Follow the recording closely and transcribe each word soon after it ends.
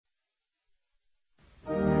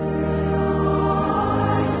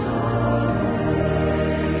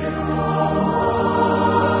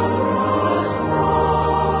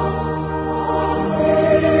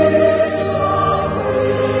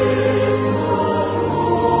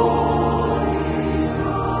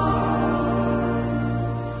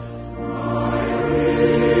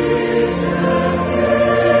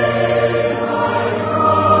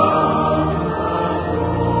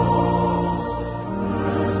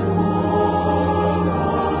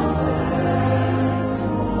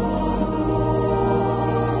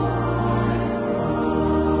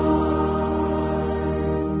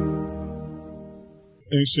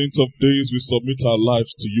Ancient of Days, we submit our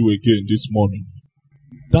lives to you again this morning.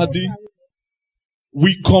 Daddy,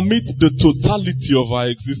 we commit the totality of our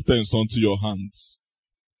existence unto your hands.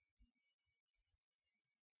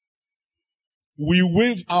 We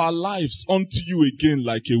wave our lives unto you again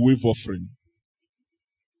like a wave offering.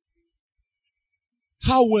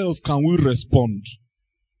 How else can we respond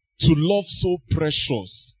to love so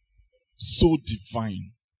precious, so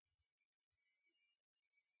divine?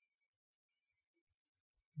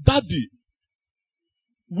 Daddy,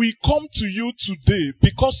 we come to you today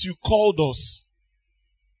because you called us.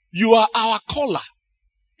 You are our caller,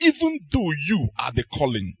 even though you are the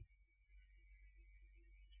calling.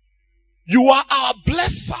 You are our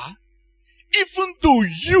blesser, even though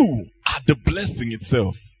you are the blessing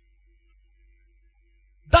itself.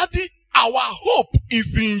 Daddy, our hope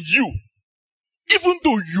is in you, even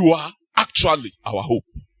though you are actually our hope.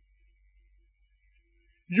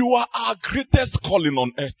 You are our greatest calling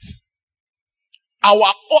on earth.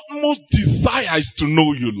 Our utmost desire is to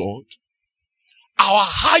know you, Lord. Our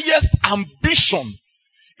highest ambition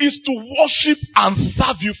is to worship and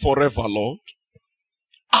serve you forever, Lord.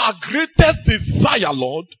 Our greatest desire,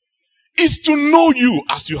 Lord, is to know you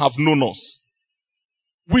as you have known us.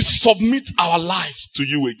 We submit our lives to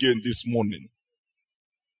you again this morning.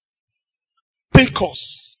 Take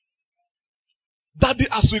us. Daddy,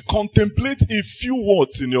 as we contemplate a few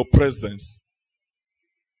words in your presence,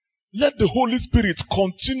 let the Holy Spirit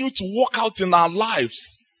continue to work out in our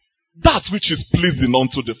lives that which is pleasing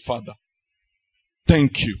unto the Father.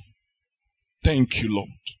 Thank you. Thank you, Lord.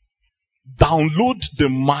 Download the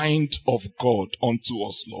mind of God unto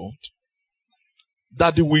us, Lord.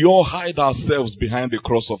 Daddy, we all hide ourselves behind the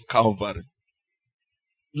cross of Calvary.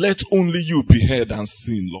 Let only you be heard and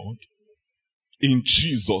seen, Lord. In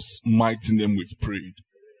Jesus' mighty name we've prayed.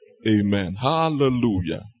 Amen.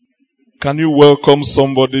 Hallelujah. Can you welcome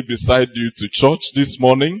somebody beside you to church this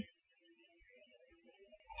morning?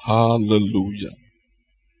 Hallelujah.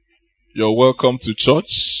 You're welcome to church.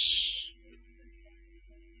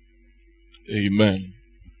 Amen.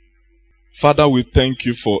 Father, we thank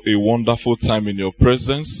you for a wonderful time in your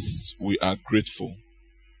presence. We are grateful.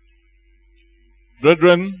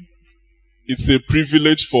 Brethren, it's a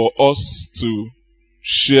privilege for us to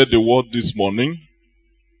share the word this morning.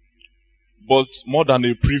 But more than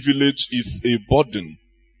a privilege is a burden.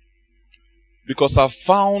 Because I've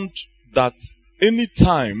found that any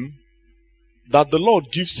time that the Lord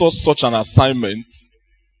gives us such an assignment,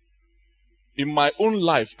 in my own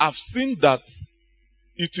life, I've seen that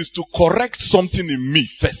it is to correct something in me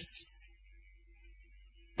first.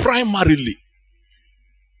 Primarily,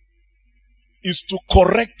 is to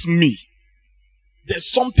correct me.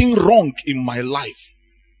 There's something wrong in my life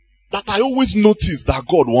that I always notice that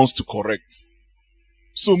God wants to correct.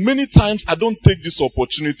 So many times I don't take this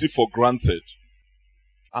opportunity for granted.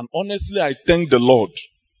 And honestly, I thank the Lord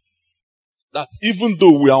that even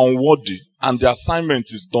though we are unworthy and the assignment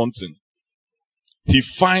is daunting, He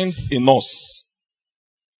finds in us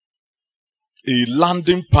a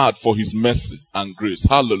landing pad for His mercy and grace.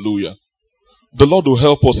 Hallelujah. The Lord will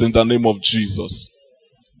help us in the name of Jesus.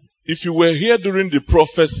 If you were here during the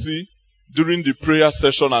prophecy, during the prayer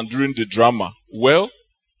session and during the drama, well,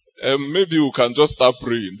 maybe we can just start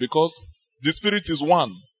praying because the Spirit is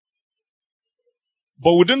one.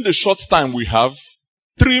 But within the short time we have,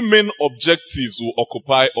 3 main objectives will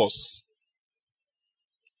occupy us.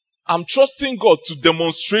 I'm trusting God to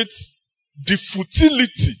demonstrate the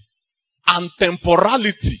futility and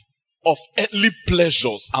temporality of earthly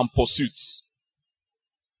pleasures and pursuits.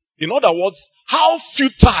 In other words, how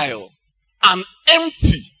futile and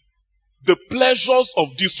empty the pleasures of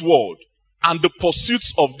this world and the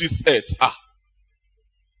pursuits of this earth are.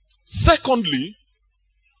 Secondly,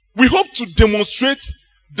 we hope to demonstrate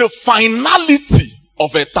the finality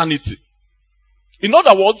of eternity. In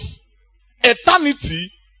other words,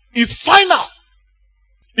 eternity is final.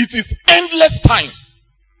 It is endless time.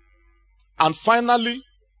 And finally,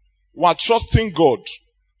 we are trusting God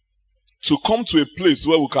to come to a place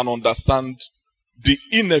where we can understand the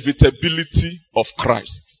inevitability of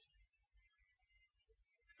Christ.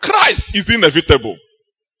 Christ is inevitable.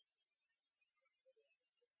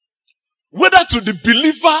 Whether to the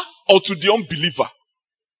believer or to the unbeliever.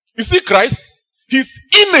 You see Christ? He's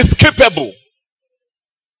inescapable.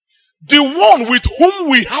 The one with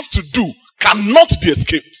whom we have to do cannot be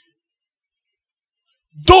escaped.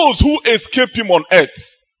 Those who escape him on earth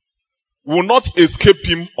will not escape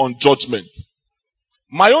him on judgment.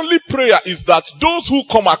 My only prayer is that those who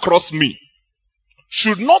come across me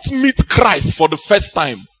should not meet Christ for the first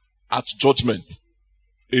time at judgment.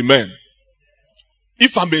 Amen.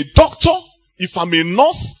 If I'm a doctor, if I'm a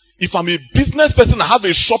nurse, if I'm a business person, I have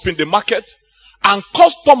a shop in the market, and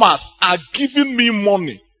customers are giving me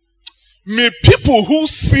money, may people who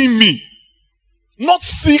see me not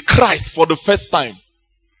see Christ for the first time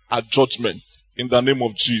at judgment in the name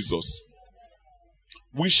of Jesus.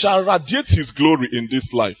 We shall radiate his glory in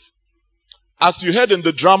this life. As you heard in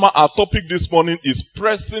the drama, our topic this morning is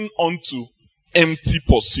pressing onto empty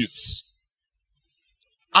pursuits.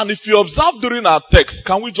 And if you observe during our text,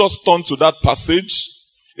 can we just turn to that passage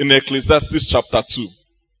in Ecclesiastes chapter 2?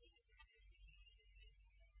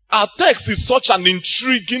 Our text is such an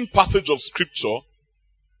intriguing passage of scripture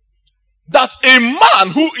that a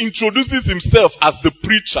man who introduces himself as the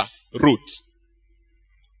preacher wrote.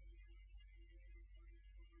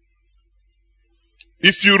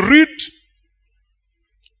 If you read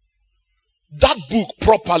that book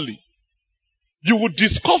properly, you will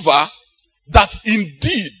discover that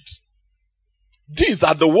indeed these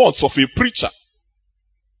are the words of a preacher,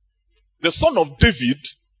 the son of David,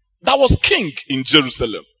 that was king in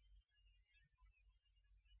Jerusalem.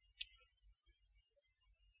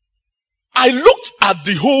 I looked at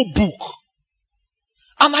the whole book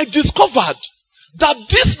and I discovered that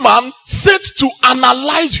this man set to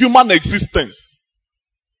analyze human existence.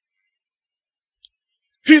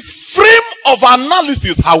 His frame of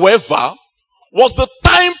analysis, however, was the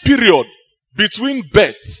time period between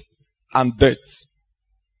birth and death.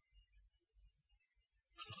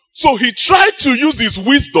 So he tried to use his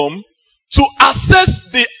wisdom to assess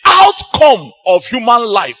the outcome of human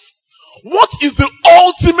life. What is the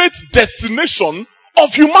ultimate destination of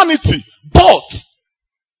humanity? But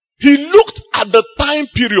he looked at the time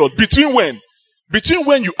period between when? Between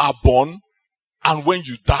when you are born and when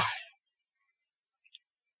you die.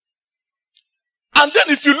 And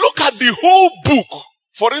then if you look at the whole book,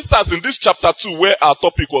 for instance in this chapter 2 where our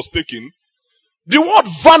topic was taken, the word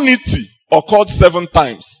vanity occurred 7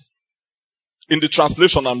 times in the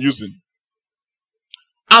translation I'm using.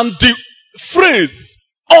 And the phrase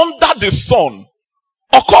under the sun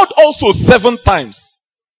occurred also 7 times.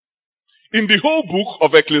 In the whole book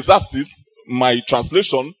of Ecclesiastes, my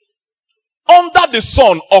translation, under the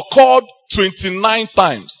sun occurred 29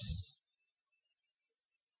 times.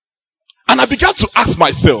 And I began to ask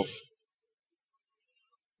myself,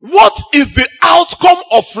 what is the outcome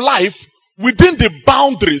of life within the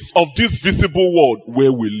boundaries of this visible world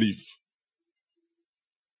where we live?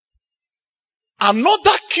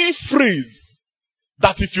 Another key phrase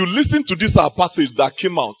that if you listen to this our passage that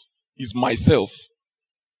came out is myself.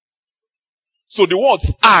 So the words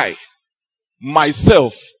I,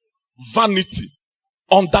 myself, vanity,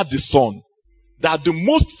 under the sun, they are the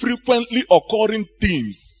most frequently occurring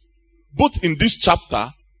themes both in this chapter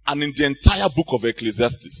and in the entire book of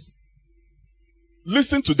Ecclesiastes.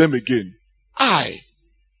 Listen to them again. I,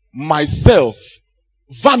 myself,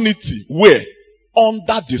 vanity, where?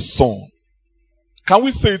 Under the sun. Can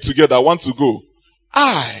we say it together? I want to go.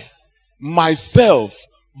 I, myself,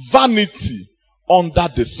 vanity, under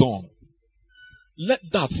the sun. Let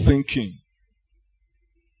that sink in.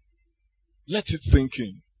 Let it sink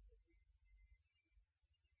in.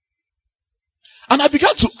 And I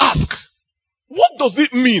began to ask, what does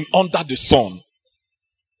it mean under the sun?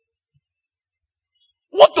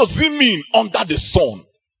 What does it mean under the sun?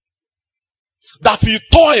 That he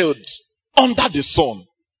toiled under the sun.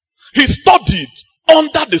 He studied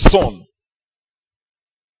under the sun.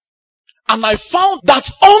 And I found that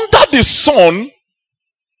under the sun,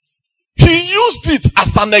 he used it as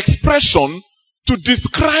an expression to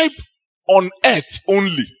describe on earth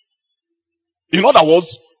only. In other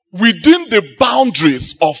words, within the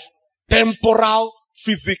boundaries of temporal,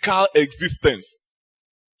 physical existence.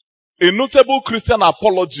 A notable Christian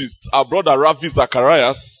apologist, our brother Ravi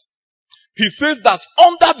Zacharias, he says that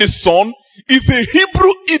under the sun is a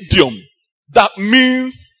Hebrew idiom that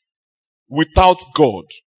means without God.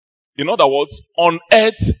 In other words, on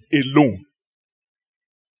earth alone.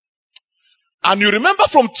 And you remember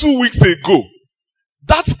from 2 weeks ago,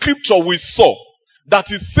 that scripture we saw, that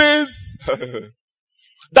it says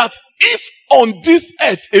that if on this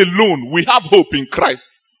earth alone we have hope in Christ,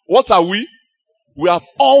 what are we? We have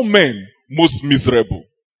all men most miserable.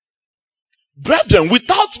 Brethren,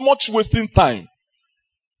 without much wasting time,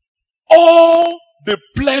 all the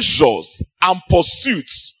pleasures and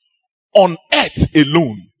pursuits on earth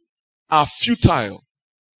alone are futile,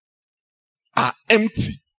 are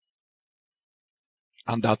empty,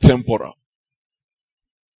 and are temporal.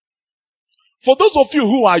 For those of you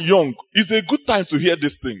who are young, it's a good time to hear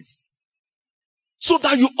these things, so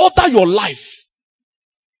that you order your life.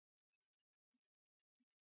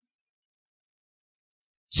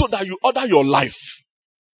 So that you order your life.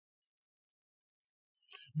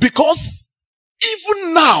 Because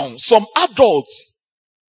even now, some adults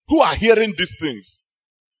who are hearing these things,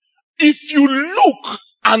 if you look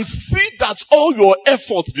and see that all your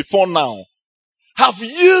efforts before now have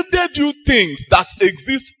yielded you things that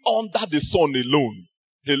exist under the sun alone,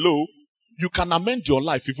 hello, you can amend your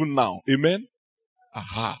life even now. Amen?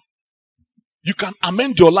 Aha. You can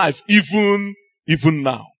amend your life even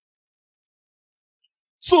now.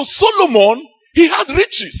 So Solomon, he had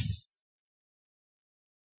riches.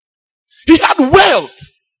 He had wealth.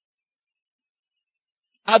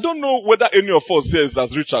 I don't know whether any of us here is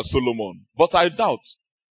as rich as Solomon, but I doubt.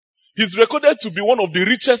 He's recorded to be one of the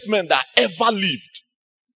richest men that ever lived.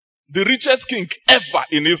 The richest king ever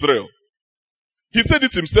in Israel. He said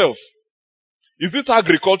it himself. Is it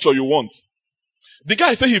agriculture you want? The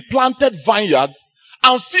guy said he planted vineyards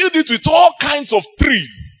and filled it with all kinds of trees.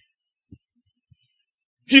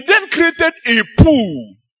 He then created a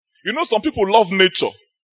pool. You know, some people love nature.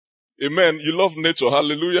 Amen. You love nature.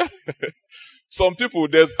 Hallelujah. Some people,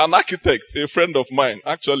 there's an architect, a friend of mine,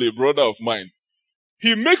 actually a brother of mine.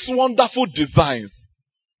 He makes wonderful designs.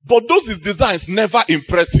 But those his designs never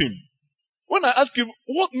impress him. When I ask him,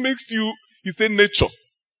 what makes you? He said, nature.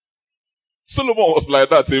 Solomon was like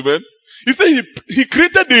that, amen. He said he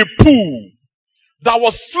created a pool that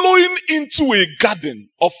was flowing into a garden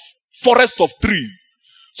of forest of trees.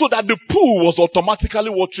 So that the pool was automatically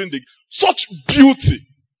watering such beauty.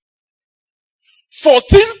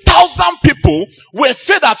 14,000 people were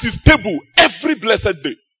fed at his table every blessed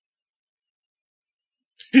day.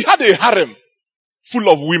 He had a harem full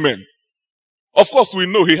of women. Of course, we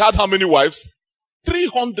know he had how many wives?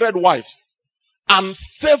 300 wives and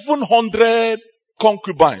 700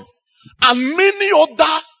 concubines and many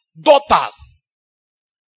other daughters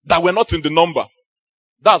that were not in the number.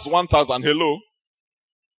 That's 1,000. Hello?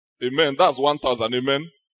 Amen. That's 1,000.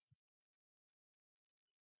 Amen.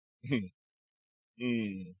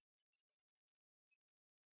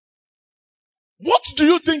 What do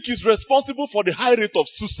you think is responsible for the high rate of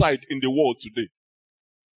suicide in the world today?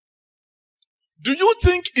 Do you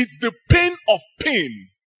think it's the pain of pain,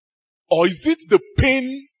 or is it the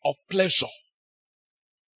pain of pleasure?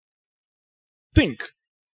 Think.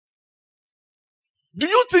 Do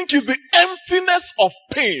you think it's the emptiness of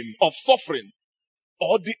pain, of suffering,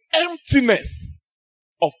 or the emptiness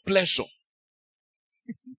of pleasure?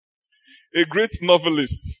 A great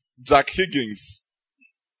novelist, Jack Higgins,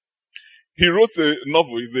 he wrote a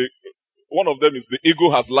novel. One of them is The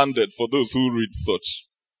Eagle Has Landed, for those who read such.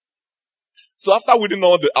 So after winning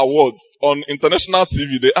all the awards on international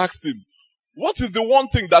TV, they asked him, what is the one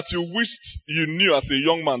thing that you wished you knew as a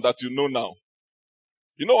young man that you know now?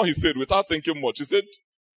 You know what he said without thinking much? He said,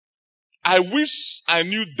 I wish I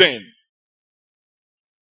knew then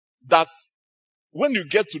that when you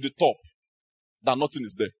get to the top, that nothing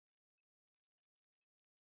is there.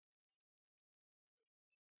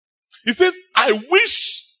 He says, I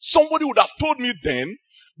wish somebody would have told me then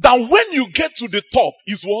that when you get to the top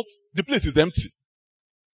is what? The place is empty.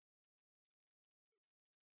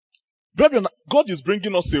 Brethren, God is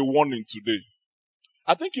bringing us a warning today.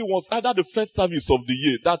 I think it was either the first service of the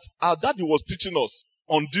year that our daddy was teaching us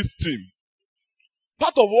on this theme.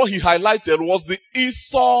 Part of what he highlighted was the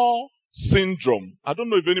Esau syndrome. I don't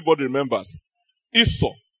know if anybody remembers.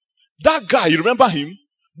 Esau. That guy, you remember him?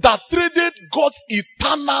 That traded God's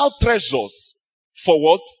eternal treasures for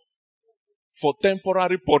what? For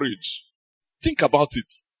temporary porridge. Think about it.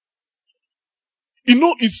 You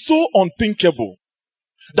know, it's so unthinkable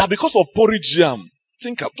that because of porridge yam,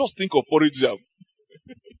 just think of porridge yam.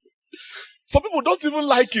 Some people don't even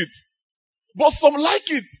like it. But some like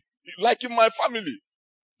it. Like in my family.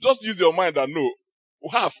 Just use your mind and know.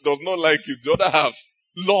 Half does not like it. The other half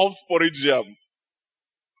loves porridge yam.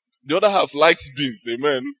 The other half likes beans.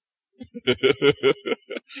 Amen.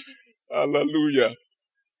 Hallelujah.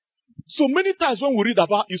 So many times when we read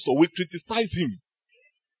about Esau, we criticize him.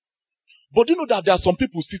 But you know that there are some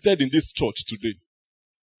people seated in this church today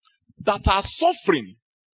that are suffering,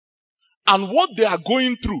 and what they are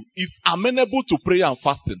going through is amenable to prayer and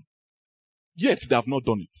fasting. Yet they have not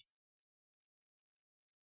done it.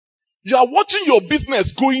 You are watching your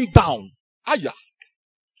business going down. Aya.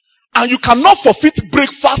 And you cannot forfeit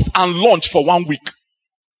breakfast and lunch for 1 week.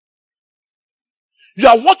 You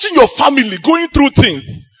are watching your family going through things,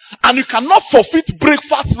 and you cannot forfeit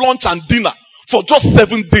breakfast, lunch, and dinner for just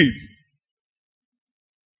 7 days.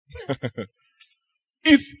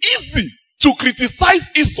 It's easy to criticize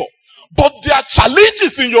Esau, but there are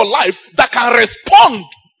challenges in your life that can respond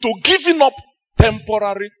to giving up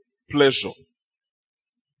temporary pleasure.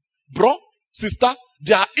 Bro, sister,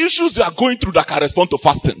 there are issues you are going through that can respond to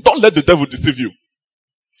fasting. Don't let the devil deceive you.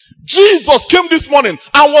 Jesus came this morning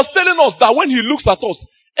and was telling us that when he looks at us,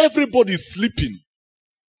 everybody is sleeping.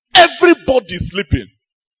 Everybody is sleeping.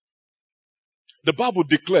 The Bible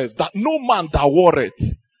declares that no man that warreth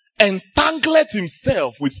entangleth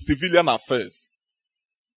himself with civilian affairs.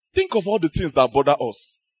 Think of all the things that bother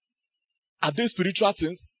us. Are they spiritual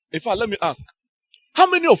things? In fact, let me ask. How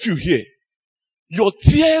many of you here, your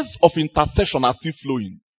tears of intercession are still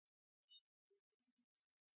flowing?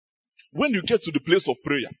 When you get to the place of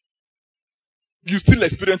prayer, you still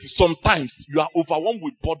experience it. Sometimes you are overwhelmed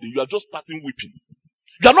with burden. You are just starting weeping.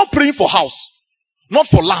 You are not praying for house, not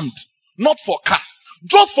for land, not for car,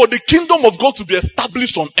 just for the kingdom of God to be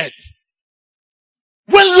established on earth.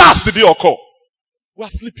 When last did it occur? We are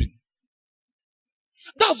sleeping.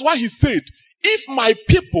 That's why he said, if my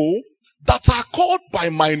people that are called by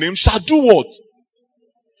my name shall do what?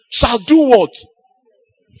 Shall do what?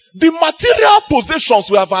 The material possessions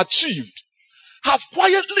we have achieved have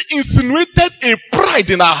quietly insinuated a pride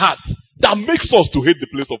in our hearts that makes us to hate the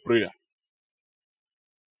place of prayer.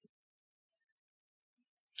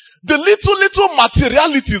 The little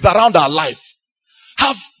materialities around our life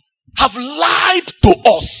have lied to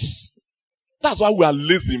us. That's why we are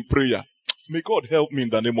lazy in prayer. May God help me in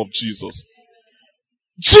the name of Jesus.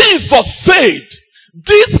 Jesus said,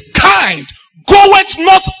 this kind goeth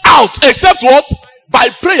not out except what? By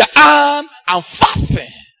prayer and fasting.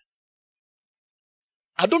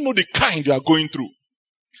 I don't know the kind you are going through.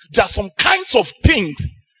 There are some kinds of things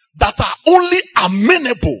that are only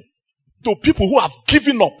amenable to people who have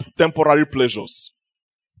given up temporary pleasures.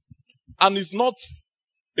 And it's not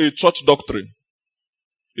a church doctrine.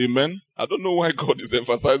 Amen. I don't know why God is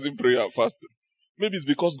emphasizing prayer and fasting. Maybe it's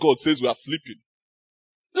because God says we are sleeping.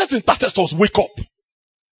 Let intercessors wake up.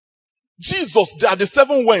 Jesus, there are the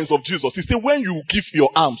 7 ways of Jesus. He said when you give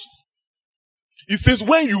your alms. He says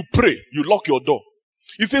when you pray, you lock your door.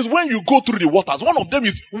 He says when you go through the waters. One of them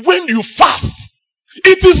is when you fast.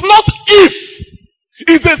 It is not if.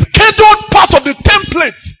 It's a scheduled part of the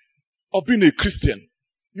template of being a Christian.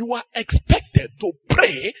 You are expected to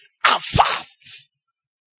pray and fast.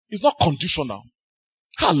 It's not conditional.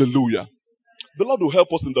 Hallelujah. The Lord will help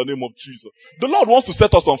us in the name of Jesus. The Lord wants to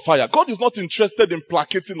set us on fire. God is not interested in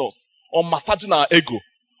placating us or massaging our ego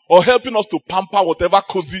or helping us to pamper whatever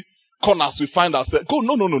cozy corners we find ourselves. God,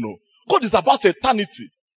 no. God is about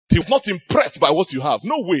eternity. He's not impressed by what you have.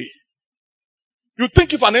 No way. You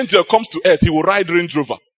think if an angel comes to earth, he will ride Range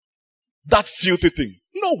Rover? That filthy thing.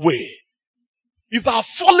 No way. It's our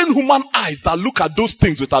fallen human eyes that look at those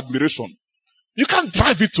things with admiration. You can't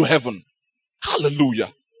drive it to heaven.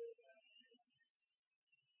 Hallelujah.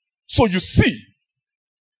 So you see,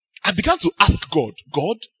 I began to ask God,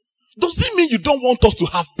 does it mean you don't want us to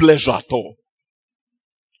have pleasure at all?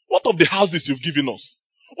 What of the houses you've given us?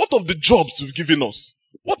 What of the jobs you've given us?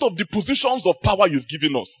 What of the positions of power you've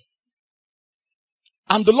given us?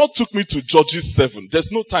 And the Lord took me to Judges 7. There's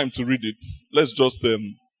no time to read it. Let's just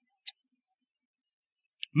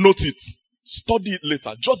note it. Study it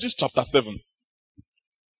later. Judges chapter 7.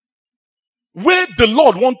 Where the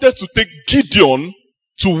Lord wanted to take Gideon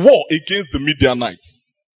to war against the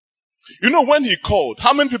Midianites. You know when he called,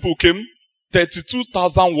 how many people came?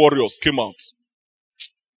 32,000 warriors came out.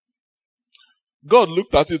 God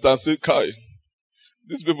looked at it and said, Kai,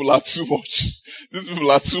 these people are too much. These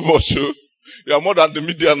people are too much. Oh. You are more than the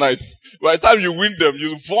Midianites. By the time you win them,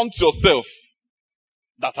 you vaunt yourself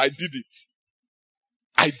that I did it.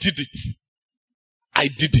 I did it. I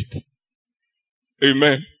did it.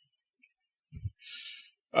 Amen.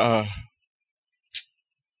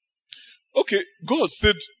 Okay, God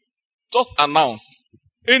said, just announce.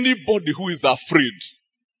 Anybody who is afraid,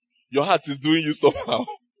 your heart is doing you somehow.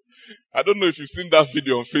 I don't know if you've seen that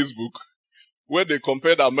video on Facebook where they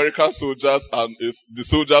compared American soldiers and the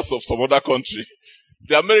soldiers of some other country.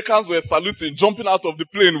 The Americans were saluting, jumping out of the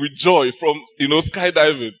plane with joy from,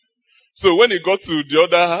 skydiving. So when he got to the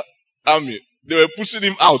other army, they were pushing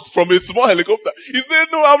him out from a small helicopter. He said,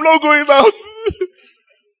 no, I'm not going out.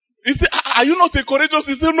 He said, are you not a courageous?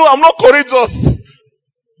 He said, no, I'm not courageous.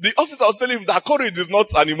 The officer was telling him that courage is not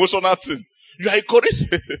an emotional thing. You are a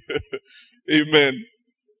courageous. Amen.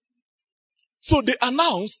 So they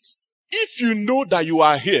announced, if you know that you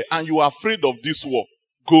are here and you are afraid of this war,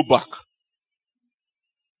 go back.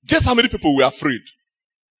 Guess how many people were afraid?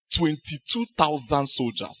 22,000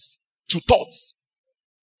 soldiers. 2/3.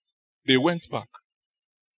 They went back.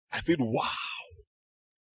 I said, wow.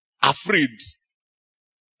 Afraid.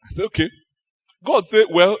 I said, okay. God said,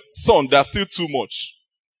 well, son, there are still too much.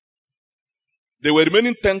 There were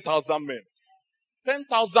remaining 10,000 men.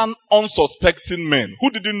 10,000 unsuspecting men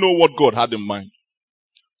who didn't know what God had in mind.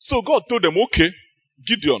 So God told them, okay,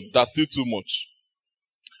 Gideon, that's still too much.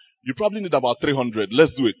 You probably need about 300.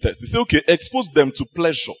 Let's do a test. He said, okay, expose them to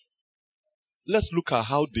pleasure. Let's look at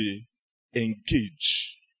how they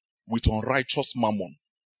engage with unrighteous mammon.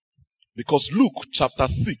 Because Luke chapter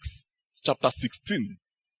 16,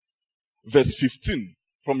 verse 15,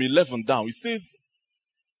 from 11 down, it says,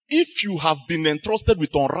 if you have been entrusted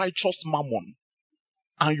with unrighteous mammon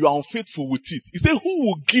and you are unfaithful with it, he said, who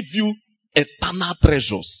will give you eternal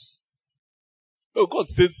treasures? Oh, God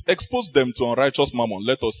says, expose them to unrighteous mammon.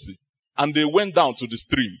 Let us see. And they went down to the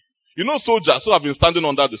stream. You know, soldiers who have been standing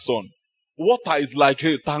under the sun. Water is like,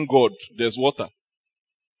 hey, thank God, there's water.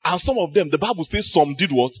 And some of them, the Bible says some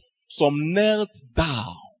did what? Some knelt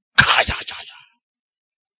down.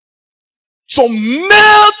 Some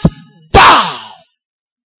knelt down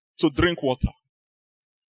to drink water.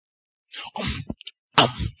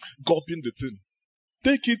 Gulping the thing.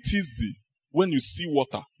 Take it easy when you see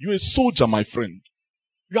water. You're a soldier, my friend.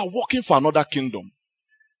 You are working for another kingdom.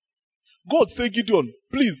 God said, Gideon,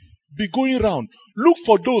 please be going around. Look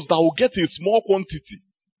for those that will get a small quantity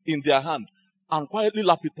in their hand and quietly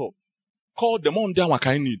lap it up. Call them on their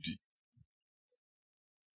wakainidi.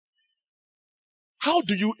 How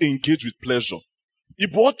do you engage with pleasure?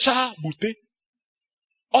 Ibu ocha bute.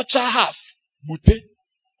 Ocha half bute.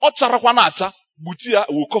 Ocha rakwana acha. Butia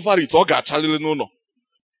will cover it. Oga chalile no no.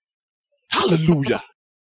 Hallelujah.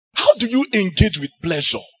 How do you engage with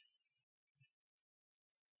pleasure?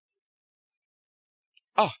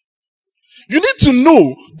 You need to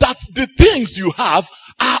know that the things you have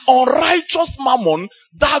are unrighteous mammon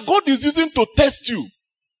that God is using to test you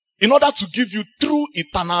in order to give you true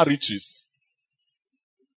eternal riches.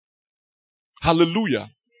 Hallelujah.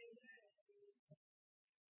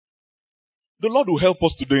 The Lord will help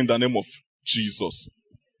us today in the name of Jesus.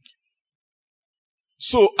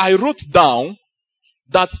 So I wrote down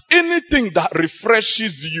that anything that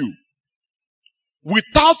refreshes you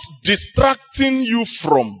without distracting you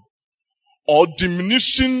from or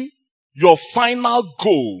diminishing your final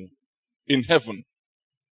goal in heaven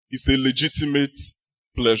is a legitimate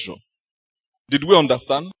pleasure. Did we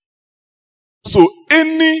understand? So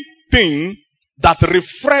anything that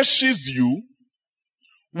refreshes you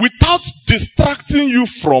without distracting you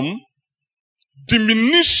from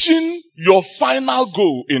diminishing your final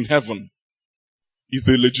goal in heaven is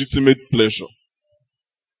a legitimate pleasure.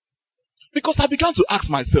 Because I began to ask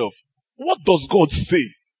myself, what does God say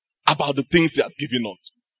about the things He has given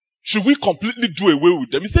us? Should we completely do away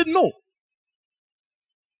with them? He said, no.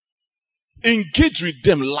 Engage with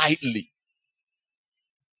them lightly.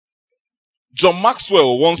 John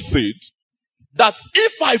Maxwell once said that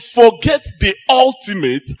if I forget the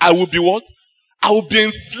ultimate, I will be what? I will be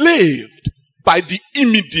enslaved by the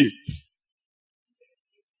immediate.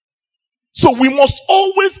 So we must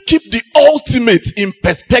always keep the ultimate in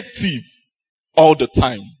perspective all the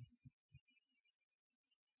time.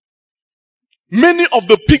 Many of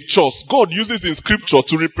the pictures God uses in scripture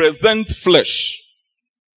to represent flesh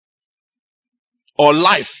or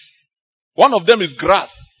life. One of them is grass.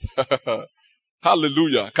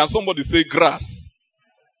 Hallelujah. Can somebody say grass?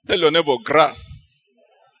 Tell your neighbor grass.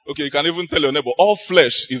 Okay, you can even tell your neighbor all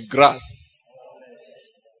flesh is grass.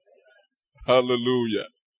 Hallelujah.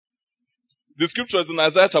 The scripture is in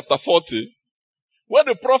Isaiah chapter 40, where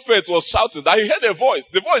the prophet was shouting that he heard a voice.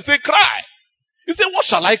 The voice said, cry. He said, what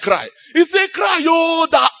shall I cry? He said, cry, yo,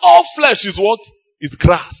 that all flesh is what? Is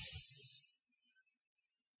grass.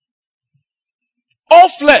 All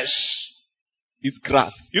flesh is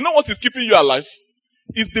grass. You know what is keeping you alive?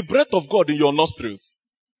 It's the breath of God in your nostrils.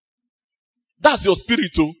 That's your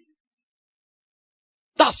spirit too.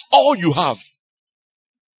 That's all you have.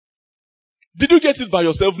 Did you get it by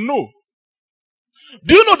yourself? No.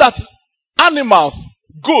 Do you know that animals,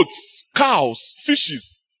 goats, cows,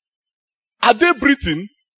 fishes, are they breathing?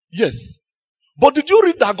 Yes. But did you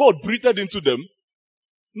read that God breathed into them?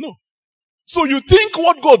 No. So you think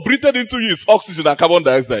what God breathed into you is oxygen and carbon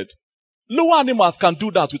dioxide? Lower animals can do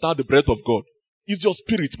that without the breath of God. It's your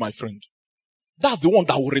spirit, my friend. That's the one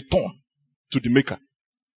that will return to the maker.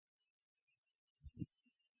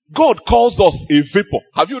 God calls us a vapor.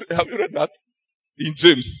 Have you read that? In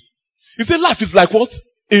James. He said life is like what?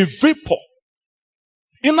 A vapor.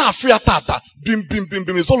 In our fear tata, bim, bim, bim,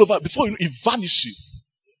 bim, it's all over. Before you know, it vanishes.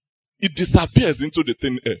 It disappears into the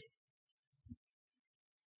thin air.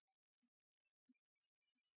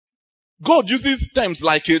 God uses terms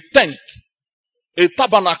like a tent, a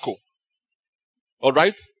tabernacle.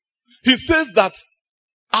 Alright? He says that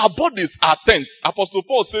our bodies are tents. Apostle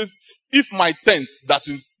Paul says, if my tent that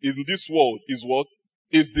is in this world is what?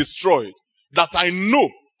 Is destroyed, that I know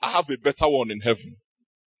I have a better one in heaven.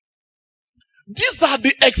 These are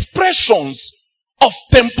the expressions of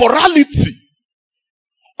temporality,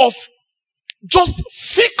 of just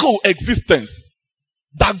fickle existence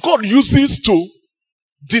that God uses to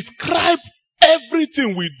describe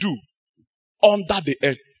everything we do under the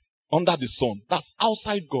earth, under the sun. That's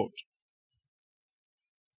outside God.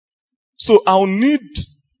 So I'll need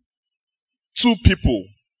two people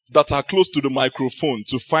that are close to the microphone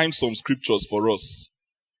to find some scriptures for us.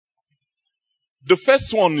 The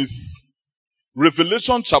first one is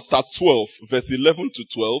Revelation chapter 12, verse 11 to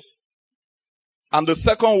 12. And the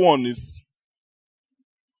second one is,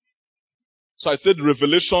 so I said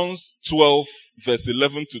Revelation 12, verse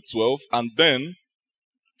 11 to 12. And then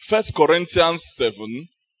 1 Corinthians 7,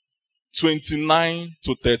 29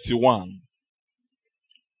 to 31.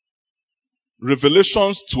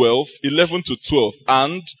 Revelations 12, 11 to 12.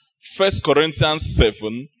 And 1 Corinthians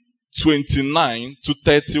 7, 29 to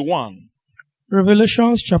 31.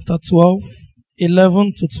 Revelations chapter 12,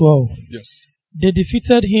 11 to 12. Yes. They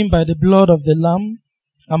defeated him by the blood of the Lamb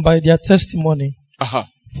and by their testimony.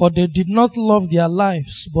 For they did not love their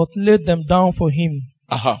lives, but laid them down for him.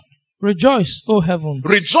 Rejoice, O heaven.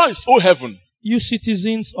 Rejoice, O heaven. You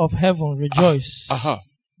citizens of heaven, rejoice.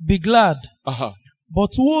 Be glad.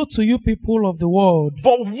 But woe to you people of the world.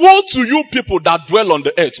 But woe to you people that dwell on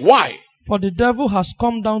the earth. Why? For the devil has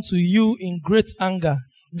come down to you in great anger.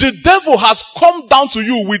 The devil has come down to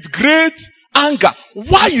you with great anger.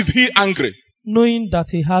 Why is he angry? Knowing that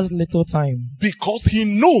he has little time. Because he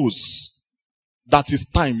knows that his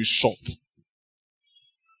time is short.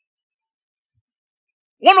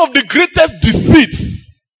 One of the greatest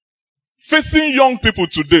deceits facing young people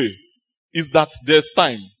today is that there's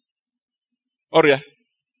time. Oh yeah,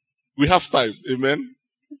 we have time. Amen.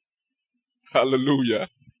 Hallelujah.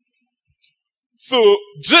 So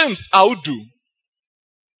James Audu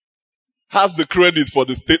has the credit for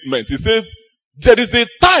the statement. He says, there is a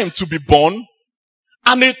time to be born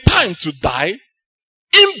and a time to die.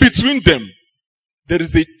 In between them, there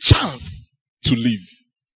is a chance to live.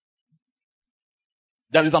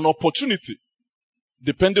 There is an opportunity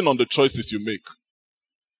depending on the choices you make.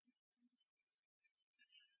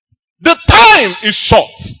 The time is short.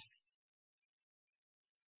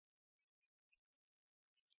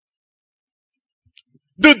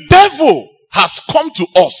 The devil has come to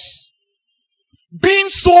us being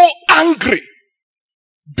so angry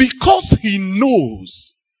because he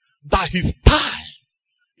knows that his time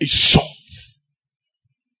is short.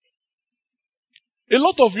 A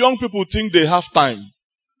lot of young people think they have time.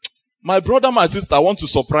 My brother, my sister, I want to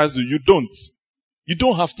surprise you. You don't. You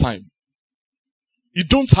don't have time. You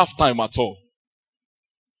don't have time at all.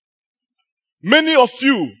 Many of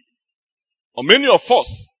you, or many of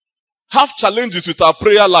us, have challenges with our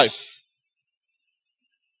prayer life.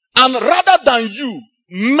 And rather than you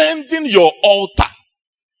mending your altar,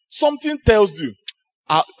 something tells you,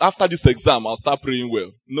 after this exam, I'll start praying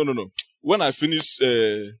well. No. When I finish,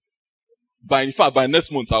 by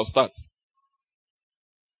next month, I'll start.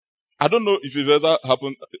 I don't know if you've ever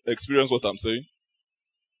experienced what I'm saying.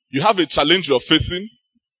 You have a challenge you're facing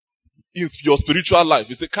in your spiritual life.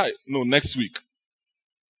 You say, Kai, no, next week.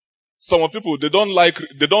 Some people, they don't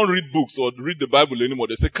read books or read the Bible anymore.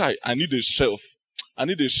 They say, Kai, I need a shelf. I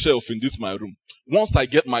need a shelf in this my room. Once I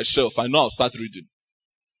get my shelf, I know I'll start reading.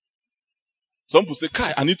 Some people say,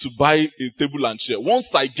 Kai, I need to buy a table and chair. Once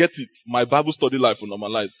I get it, my Bible study life will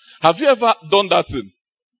normalize. Have you ever done that thing?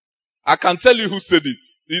 I can tell you who said it.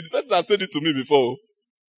 The person that said it to me before.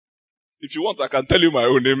 If you want, I can tell you my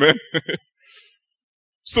own. Amen.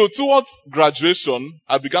 So towards graduation,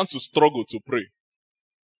 I began to struggle to pray.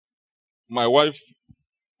 My wife,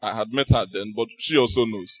 I had met her then, but she also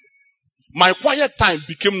knows. My quiet time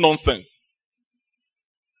became nonsense.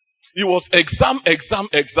 It was exam,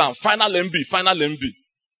 final MB.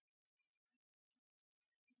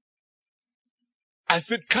 I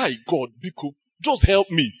said, Kai, God, Biko, just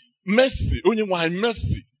help me. Mercy, only one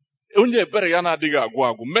mercy.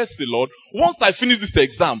 Mercy, Lord. Once I finish this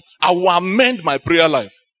exam, I will amend my prayer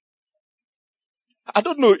life. I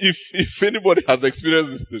don't know if anybody has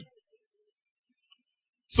experienced this thing.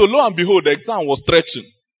 So lo and behold, the exam was stretching.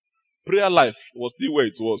 Prayer life was still where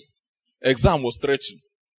it was. Exam was stretching.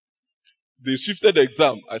 They shifted the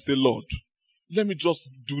exam. I said, Lord, let me just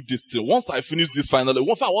do this thing. Once I finish this final,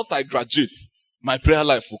 once I graduate, my prayer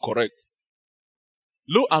life will correct.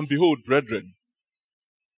 Lo and behold, brethren,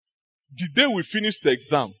 the day we finished the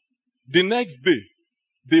exam, the next day,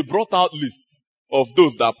 they brought out lists of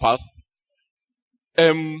those that passed.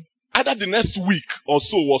 Either the next week or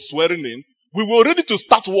so was swearing in. We were ready to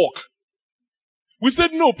start work. We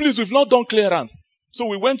said, no, please, we've not done clearance. So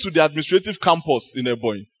we went to the administrative campus in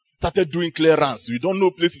Ebonyi. Started doing clearance. We don't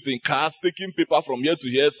know places in cars, taking paper from here to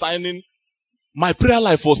here, signing. My prayer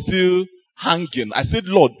life was still hanging. I said,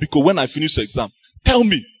 Lord, because when I finish the exam, tell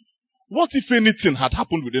me, what if anything had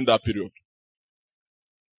happened within that period?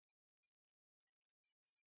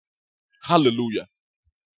 Hallelujah.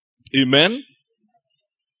 Amen.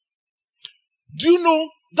 Do you know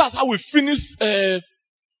that's how we finished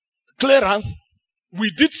clearance?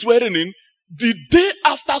 We did swearing in. The day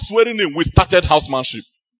after swearing in, we started housemanship.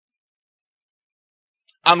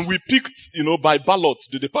 And we picked, by ballot,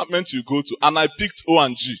 the department you go to. And I picked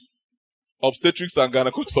O&G. Obstetrics and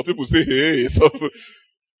gynecology. Some people say, hey.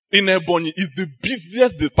 In Ebonyi is the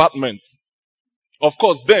busiest department. Of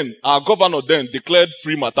course, then, our governor then declared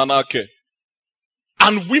free maternal care.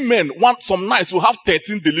 And women some nights will have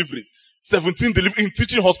 13 deliveries, 17 deliveries in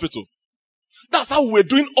teaching hospital. That's how we were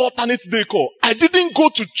doing alternate day call. I didn't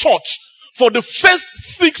go to church for the first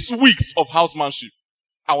 6 weeks of housemanship.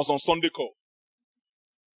 I was on Sunday call.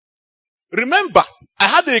 Remember, I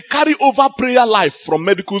had a carryover prayer life from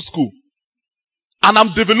medical school. And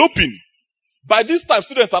I'm developing. By this time,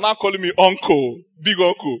 students are now calling me uncle, big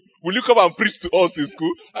uncle. Will you come and preach to us in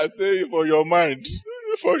school? I say, for your mind.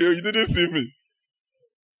 For you didn't see me.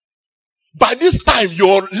 By this time,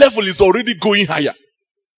 your level is already going higher.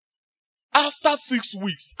 After 6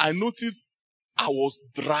 weeks, I noticed I was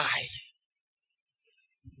dry.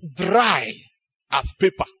 Dry as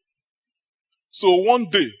paper. So one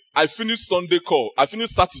day, I finished Saturday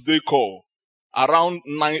call around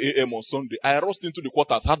 9 a.m. on Sunday. I rushed into the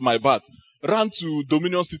quarters, had my bath, ran to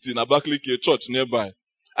Dominion City in Abakaliki, a church nearby.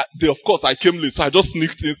 Of course, I came late, so I just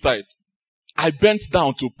sneaked inside. I bent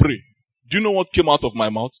down to pray. Do you know what came out of my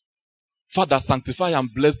mouth? Father, sanctify and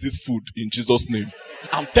bless this food in Jesus' name.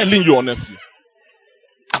 I'm telling you honestly.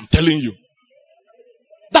 I'm telling you.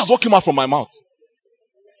 That's what came out from my mouth.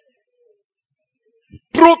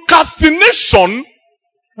 Procrastination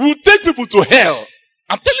will take people to hell.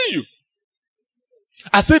 I'm telling you.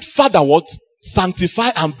 I said, Father, what?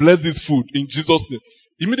 Sanctify and bless this food in Jesus' name.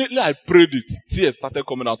 Immediately I prayed it. Tears started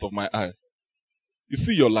coming out of my eye. You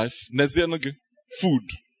see your life? Food.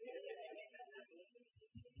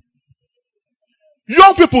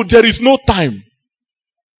 Young people, there is no time.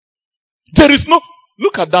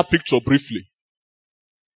 Look at that picture briefly.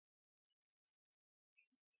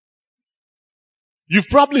 You've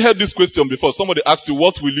probably heard this question before. Somebody asked you,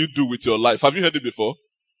 what will you do with your life? Have you heard it before?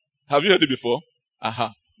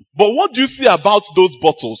 But what do you see about those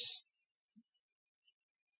bottles?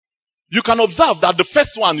 You can observe that the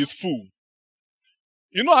first one is full.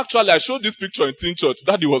 Actually, I showed this picture in Teen Church.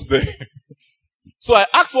 Daddy was there. So I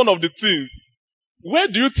asked one of the teens, where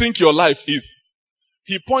do you think your life is?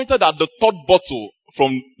 He pointed at the third bottle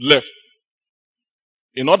from left.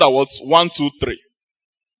 In other words, 1, 2, 3.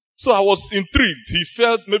 So I was intrigued. He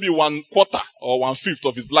felt maybe 1/4 or 1/5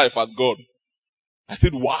 of his life as God. I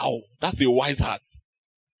said, wow, that's a wise heart.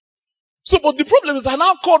 So, but the problem is I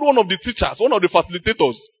now called one of the teachers, one of the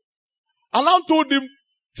facilitators. And I told him,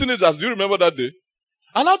 teenagers, do you remember that day?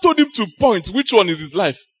 And I told him to point which one is his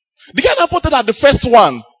life. The guy now pointed at the first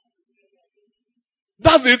one.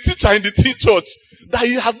 That's a teacher in the teen church that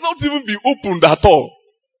he has not even been opened at all.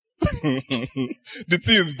 The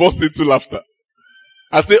teens burst into laughter.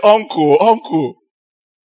 I say, uncle.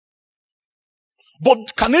 But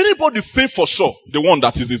can anybody say for sure the one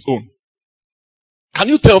that is his own? Can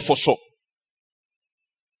you tell for sure?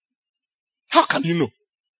 How can you know?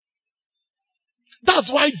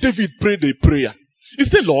 That's why David prayed a prayer. He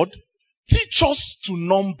said, Lord, teach us to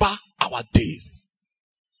number our days,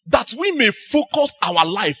 that we may focus our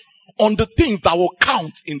life on the things that will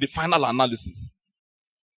count in the final analysis.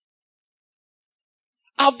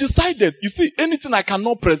 I've decided, you see, anything I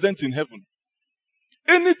cannot present in heaven,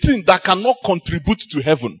 anything that cannot contribute to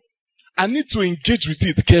heaven, I need to engage with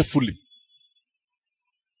it carefully.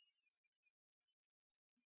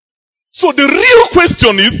 So the real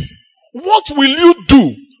question is, what will you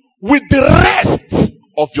do with the rest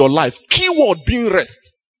of your life? Keyword being rest.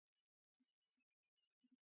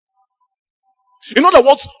 In other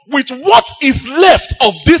words, with what is left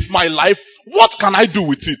of this my life, what can I do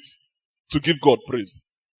with it to give God praise?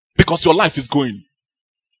 Because your life is going.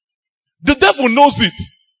 The devil knows it.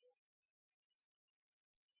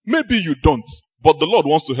 Maybe you don't, but the Lord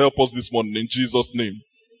wants to help us this morning in Jesus' name.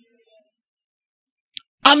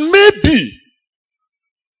 And maybe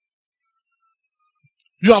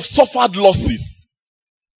you have suffered losses.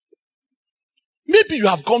 Maybe you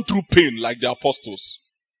have gone through pain like the apostles.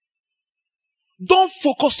 Don't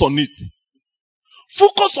focus on it.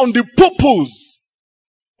 Focus on the purpose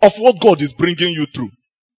of what God is bringing you through.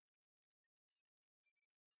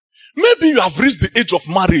 Maybe you have reached the age of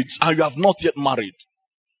marriage and you have not yet married.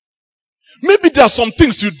 Maybe there are some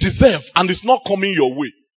things you deserve and it's not coming your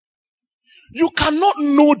way. You cannot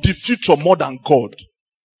know the future more than God.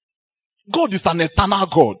 God is an eternal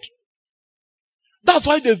God. That's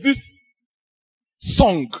why there's this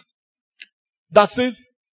song that says,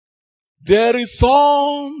 there is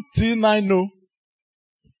something I know,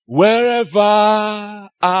 wherever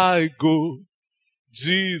I go,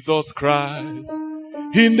 Jesus Christ,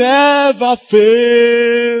 He never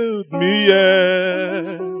failed me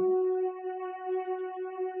yet.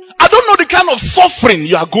 I don't know the kind of suffering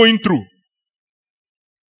you are going through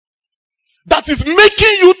that is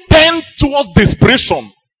making you tend towards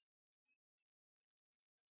desperation.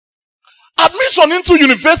 Admission into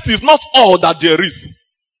university is not all that there is.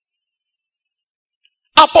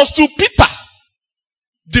 Apostle Peter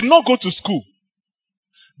did not go to school.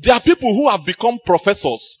 There are people who have become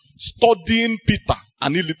professors studying Peter,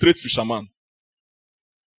 an illiterate fisherman.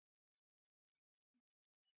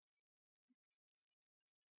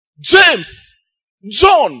 James,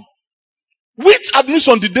 John, which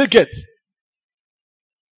admission did they get?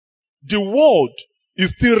 The world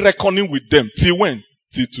is still reckoning with them. Till when?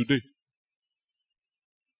 Till today.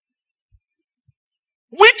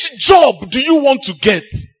 Which job do you want to get?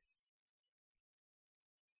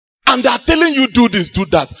 And they are telling you do this, do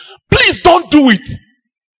that. Please don't do it.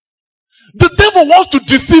 The devil wants to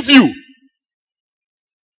deceive you.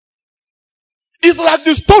 It's like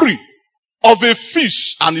the story of a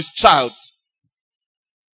fish and his child.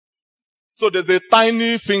 So there's a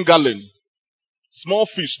tiny fingerling, small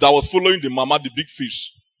fish that was following the mama, the big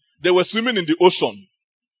fish. They were swimming in the ocean.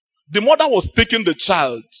 The mother was taking the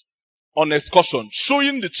child on excursion,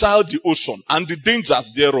 showing the child the ocean and the dangers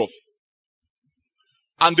thereof.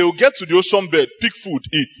 And they will get to the ocean bed, pick food,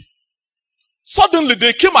 eat. Suddenly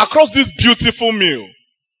they came across this beautiful meal.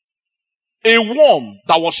 A worm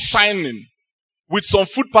that was shining with some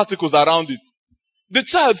food particles around it. The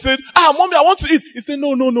child said, mommy, I want to eat. He said,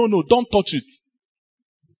 no, don't touch it.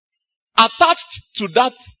 Attached to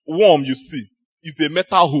that worm, you see, is a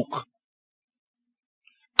metal hook.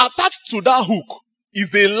 Attached to that hook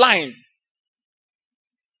is a line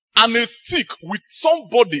and a stick with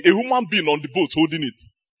somebody, a human being on the boat holding it.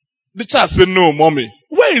 The child said, no, mommy.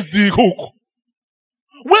 Where is the hook?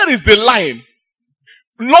 Where is the line?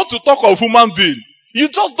 Not to talk of human being. You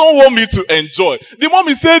just don't want me to enjoy. The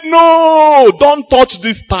mommy said, no, don't touch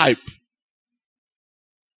this type.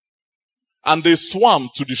 And they swam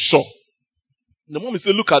to the shore. The mommy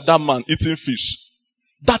said, look at that man eating fish.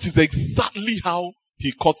 That is exactly how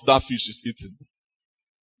he caught that fish is eating.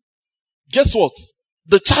 Guess what?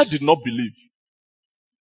 The child did not believe.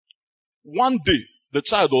 One day, the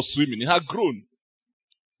child was swimming. He had grown.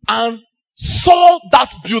 And saw that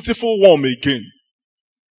beautiful worm again.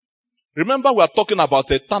 Remember, we are talking about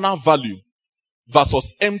eternal value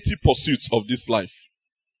versus empty pursuits of this life.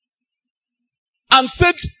 And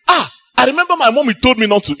said, I remember my mommy told me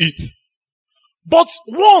not to eat. But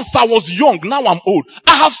once I was young, now I'm old.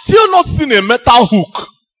 I have still not seen a metal hook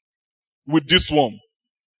with this worm.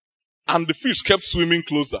 And the fish kept swimming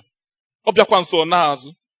closer. The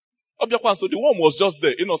worm was just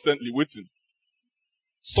there, innocently waiting.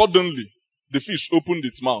 Suddenly, the fish opened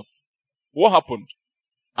its mouth. What happened?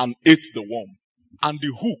 And ate the worm. And the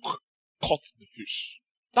hook caught the fish.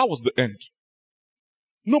 That was the end.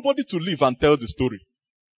 Nobody to live and tell the story.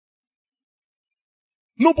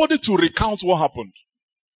 Nobody to recount what happened.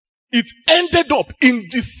 It ended up in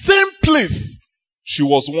the same place she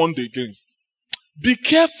was warned against. Be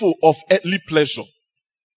careful of earthly pleasure.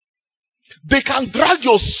 They can drag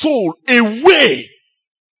your soul away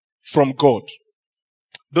from God.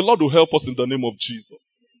 The Lord will help us in the name of Jesus.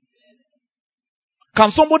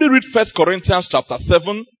 Can somebody read 1 Corinthians chapter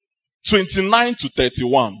 7, 29 to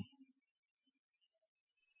 31?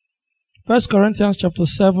 1 Corinthians chapter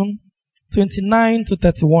 7, 29 to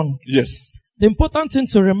 31. Yes. The important thing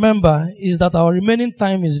to remember is that our remaining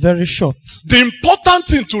time is very short. The important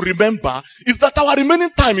thing to remember is that our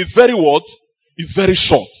remaining time is very what? Is very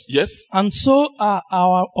short. Yes. And so are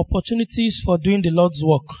our opportunities for doing the Lord's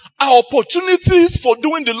work. Our opportunities for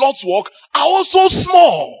doing the Lord's work are also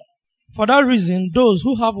small. For that reason, those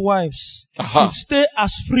who have wives should stay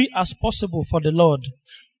as free as possible for the Lord.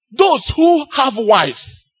 Those who have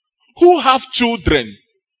wives, who have children,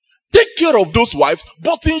 take care of those wives,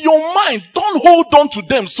 but in your mind, don't hold on to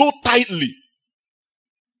them so tightly.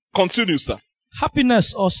 Continue, sir.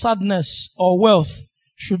 Happiness or sadness or wealth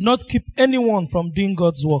should not keep anyone from doing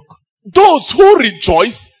God's work. Those who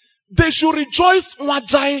rejoice, they should rejoice.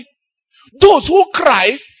 Those who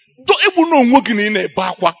cry,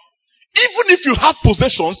 even if you have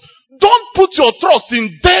possessions, Don't put your trust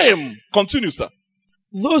in them. Continue, sir.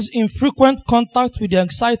 Those infrequent contacts with the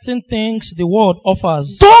exciting things the world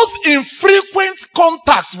offers. Those infrequent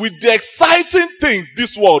contacts with the exciting things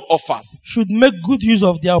this world offers should make good use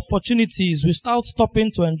of their opportunities without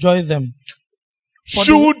stopping to enjoy them.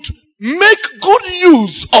 Should make good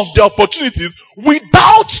use of the opportunities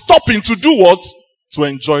without stopping to do what? To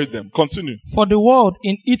enjoy them. Continue. For the world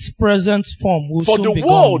in its present form will soon be gone. For the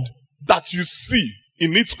world that you see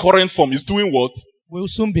in its current form is doing what? Will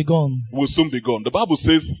soon be gone. Will soon be gone. The Bible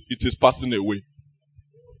says it is passing away.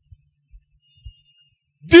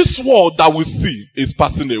 This world that we see is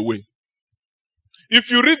passing away. If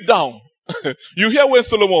you read down, you hear when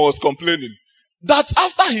Solomon was complaining that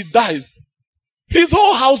after he dies, his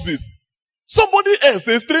whole houses, somebody else,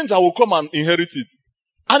 a stranger, will come and inherit it.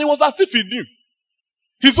 And it was as if he knew.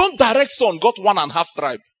 His own direct son got 1.5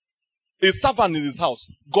 tribe. A servant in his house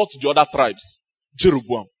got the other tribes.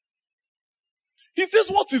 Jeroboam. He says,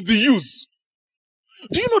 what is the use?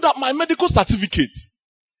 Do you know that my medical certificate,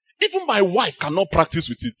 even my wife cannot practice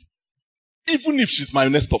with it, even if she's my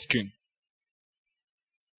next of kin?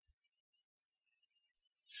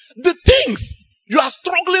 The things you are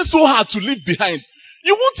struggling so hard to leave behind,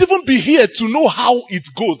 you won't even be here to know how it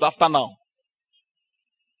goes after now.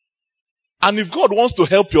 And if God wants to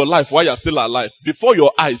help your life while you're still alive, before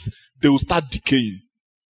your eyes, they will start decaying.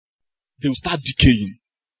 They will start decaying.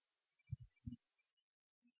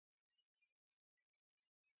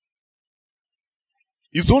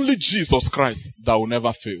 It's only Jesus Christ that will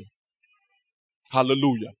never fail.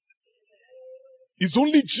 Hallelujah. It's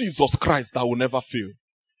only Jesus Christ that will never fail.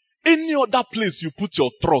 Any other place you put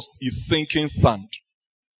your trust is sinking sand.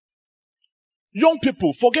 Young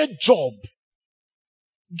people, forget job.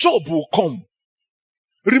 Job will come.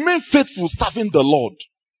 Remain faithful serving the Lord.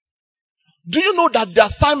 Do you know that the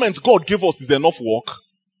assignment God gave us is enough work?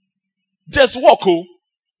 Just work. Oh.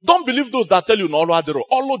 Don't believe those that tell you no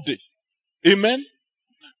all day. Amen.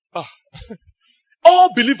 All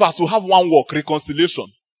believers will have one work, reconciliation.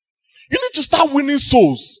 You need to start winning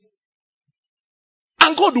souls.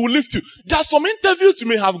 And God will lift you. There are some interviews you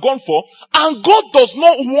may have gone for, and God does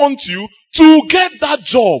not want you to get that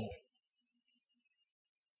job.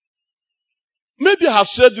 Maybe I have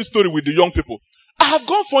shared this story with the young people. I have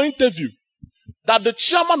gone for an interview that the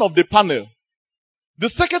chairman of the panel, the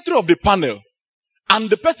secretary of the panel, and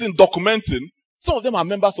the person documenting, some of them are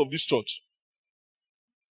members of this church.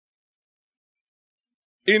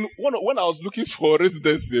 When I was looking for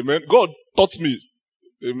residency, amen, God taught me,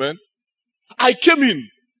 amen. I came in,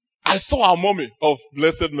 I saw our mommy of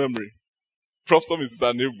blessed memory, Professor Mrs.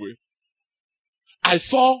 Anebwe. I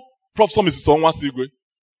saw Professor Mrs. Onwasigwe,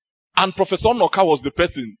 and Professor Noka was the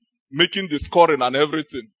person making the scoring and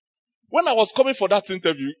everything. When I was coming for that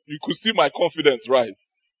interview, you could see my confidence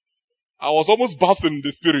rise. I was almost bouncing in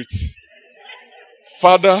the spirit.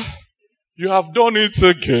 Father, you have done it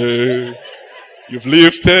again. You've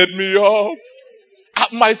lifted me up.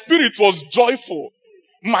 My spirit was joyful.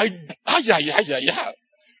 The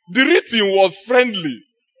rating was friendly.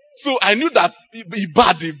 So I knew that he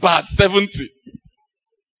bad, 70.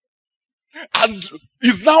 And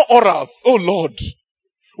it's now orals. Oh Lord.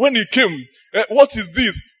 When he came, what is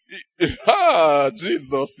this?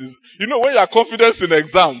 Jesus is, you know, when you are confident in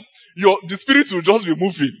exam, the spirit will just be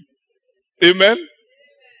moving. Amen.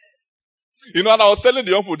 You know, and I was telling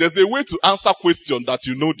the young people, there's a way to answer questions that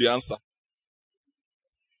you know the answer.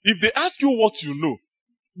 If they ask you what you know,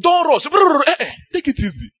 don't rush. Take it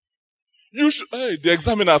easy. You should, the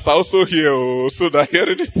examiners are also here, so they're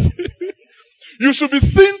hearing it. You should be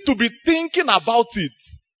seen to be thinking about it.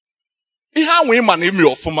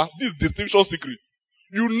 This distinction secret.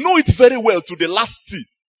 You know it very well to the last T.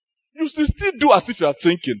 You should still do as if you are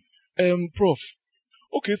thinking, Prof.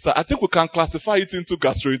 Okay, sir, I think we can classify it into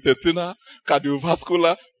gastrointestinal,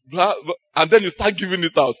 cardiovascular, blah, blah, and then you start giving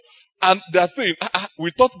it out. And they're saying,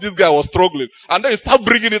 we thought this guy was struggling. And then you start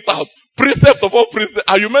bringing it out. Precept upon precept.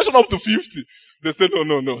 And you mention up to 50. They say,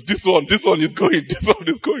 no. This one is going. This one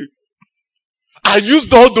is going. I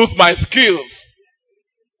used all those my skills.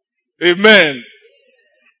 Amen.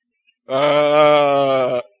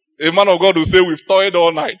 A man of God will say, we've toiled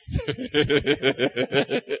all night.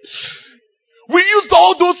 We used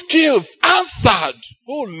all those skills. Answered.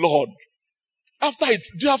 Oh Lord. After it,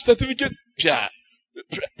 do you have certificate? Yeah.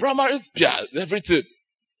 Primary, yeah, everything.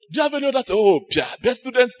 Do you have any other? Oh, yeah, best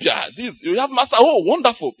student, yeah, this. You have master, oh,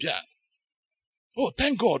 wonderful, yeah. Oh,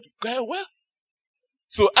 thank God. Okay, well.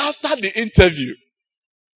 So after the interview,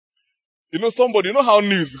 you know somebody, you know how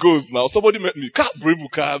news goes now. Somebody met me.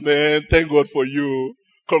 Ebuka, man, thank God for you.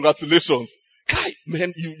 Congratulations. Kai,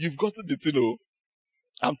 man, you've gotten the thing, oh.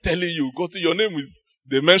 I'm telling you, go to your name is,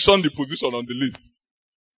 they mention the position on the list.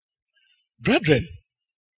 Brethren,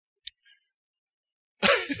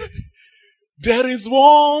 there is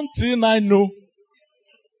one thing I know.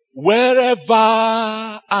 Wherever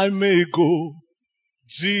I may go,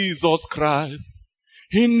 Jesus Christ,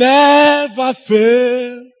 He never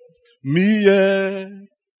fails me yet.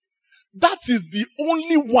 That is the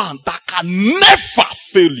only one that can never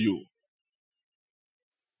fail you.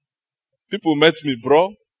 People met me,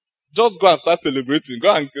 bro. Just go and start celebrating.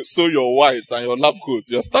 Go and sew your white and your lab coat.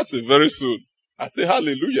 You're starting very soon. I say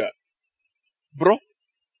hallelujah. Bro.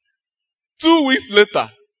 2 weeks later,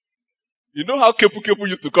 you know how Kepu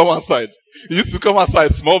used to come outside? He used to come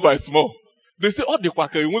outside small by small. They say, oh, the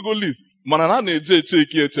kwaka, you will go list. Manana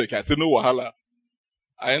check. I say, no wahala.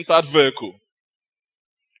 I entered vehicle.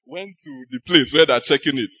 Went to the place where they're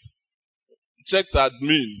checking it. Checked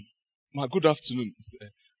admin. My good afternoon.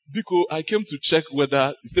 Biko, I came to check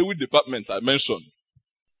whether, he said, which department I mentioned.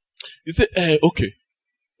 He said, okay.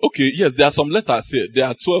 Okay, yes, there are some letters here. There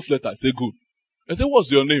are 12 letters. I say, good. I said,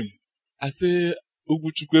 what's your name? I say,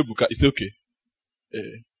 Ebuka. He said, okay.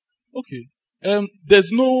 Okay.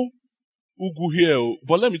 There's no Ugwu here,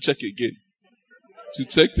 but let me check again. She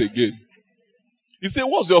checked again. He said,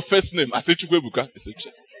 what's your first name? I said, Ebuka. He said,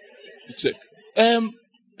 check. He checked.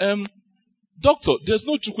 Doctor, there's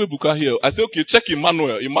no Ebuka here. I said, okay, check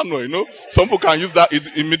Emmanuel. You know, some people can use that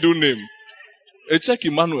in middle name. Check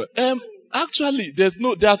Emmanuel. Actually, there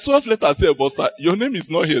are 12 letters here, but sir, your name is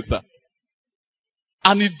not here, sir.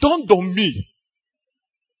 And it dawned on me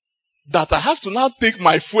that I have to now take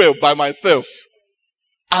my fuel by myself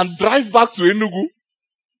and drive back to Enugu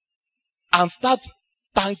and start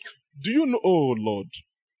tank. Do you know? Oh Lord.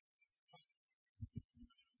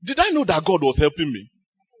 Did I know that God was helping me?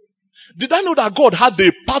 Did I know that God had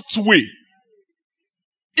a pathway,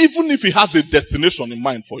 even if He has a destination in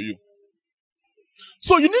mind for you?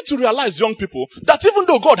 So you need to realize, young people, that even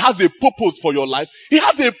though God has a purpose for your life, He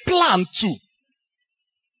has a plan too.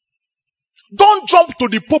 Don't jump to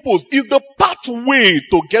the purpose. It's the pathway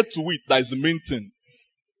to get to it that is the main thing.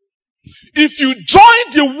 If you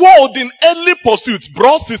join the world in early pursuits,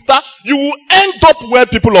 bro, sister, you will end up where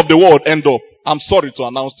people of the world end up. I'm sorry to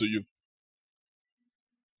announce to you.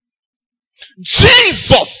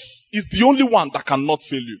 Jesus is the only one that cannot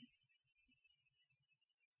fail you.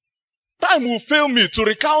 Time will fail me to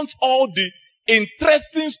recount all the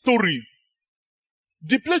interesting stories.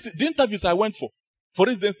 The interviews I went for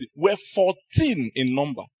instance, were 14 in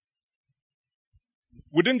number.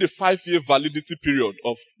 Within the 5-year validity period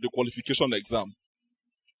of the qualification exam.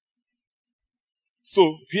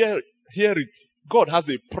 So here it. God has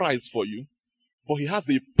a prize for you, but He has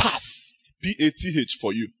a path, P-A-T-H,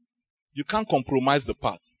 for you. You can't compromise the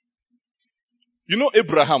path. You know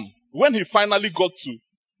Abraham, when he finally got to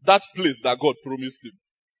that place that God promised him.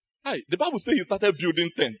 The Bible says he started building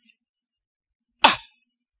tents.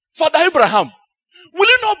 Father Abraham, will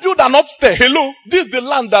you not build an upstairs? Hello, this is the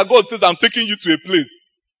land that God says I'm taking you to a place.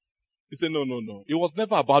 He said, no. It was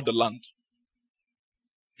never about the land.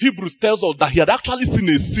 Hebrews tells us that he had actually seen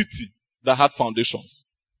a city that had foundations,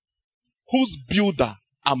 whose builder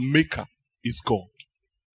and maker is God.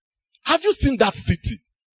 Have you seen that city?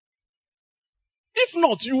 If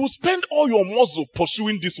not, you will spend all your muscle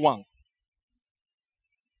pursuing these ones.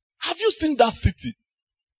 Have you seen that city?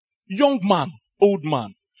 Young man, old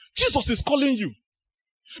man. Jesus is calling you.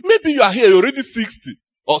 Maybe you are here, you're already 60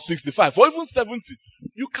 or 65 or even 70.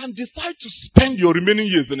 You can decide to spend your remaining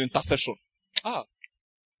years in intercession.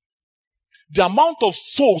 The amount of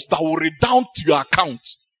souls that will redound to your account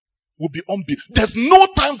will be unbeatable. There's no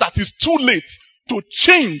time that is too late to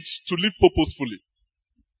change to live purposefully.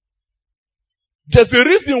 There's a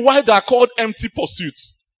reason why they are called empty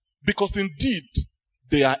pursuits. Because indeed,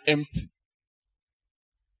 they are empty.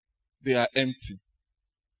 They are empty.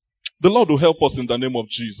 The Lord will help us in the name of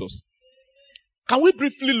Jesus. Can we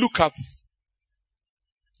briefly look at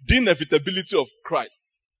the inevitability of Christ?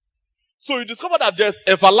 So you discover that there's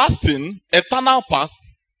everlasting, eternal past,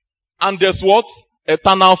 and there's what?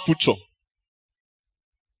 Eternal future.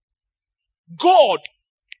 God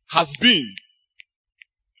has been,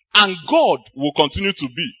 and God will continue to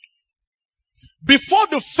be. Before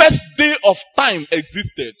the first day of time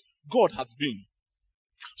existed, God has been.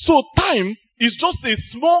 So time is just a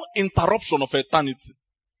small interruption of eternity.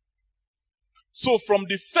 So from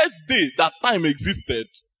the first day that time existed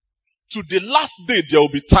to the last day there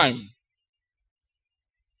will be time,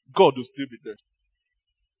 God will still be there.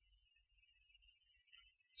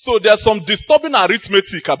 So there's some disturbing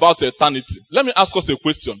arithmetic about eternity. Let me ask us a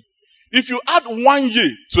question. If you add 1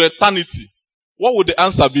 year to eternity, what would the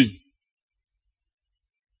answer be?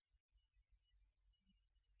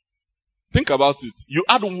 Think about it. You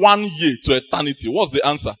add 1 year to eternity. What's the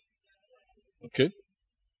answer? Okay.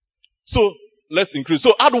 So, let's increase.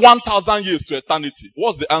 So, add 1,000 years to eternity.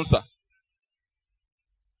 What's the answer?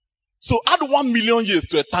 So, add 1 million years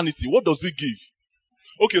to eternity. What does it give?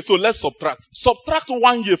 Okay, so let's subtract. Subtract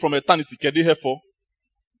 1 year from eternity. Can you hear for?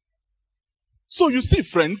 So, you see,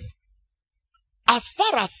 friends, as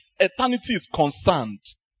far as eternity is concerned,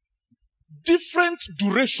 different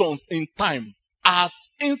durations in time are as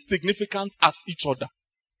insignificant as each other.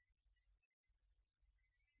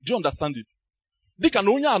 Do you understand it? They can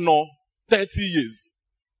only know 30 years.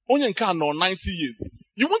 Only can know 90 years.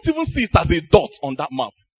 You won't even see it as a dot on that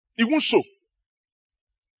map. It won't show.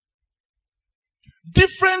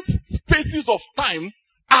 Different spaces of time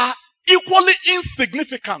are equally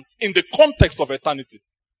insignificant in the context of eternity.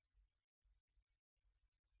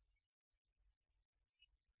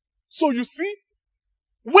 So you see,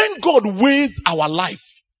 when God weighs our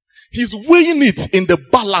life, He's weighing it in the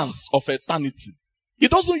balance of eternity. He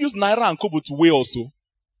doesn't use Naira and Kobo to weigh also.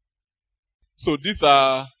 So this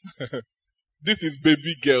is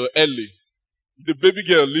baby girl Ellie. The baby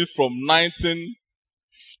girl lived from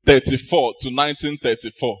 1934 to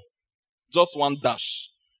 1934. Just one dash.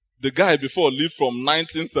 The guy before lived from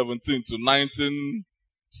 1917 to 19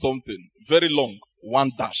 something. Very long.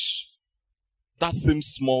 One dash. That same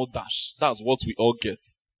small dash. That's what we all get.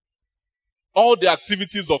 All the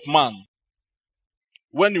activities of man,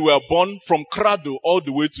 when you were born, from cradle all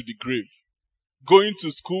the way to the grave, going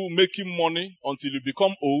to school, making money until you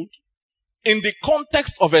become old, in the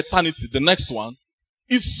context of eternity, the next one,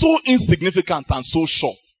 is so insignificant and so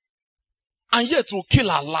short. And yet we'll kill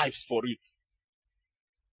our lives for it.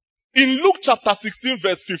 In Luke chapter 16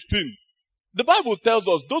 verse 15, the Bible tells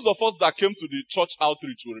us, those of us that came to the church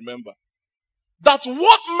outreach will remember, that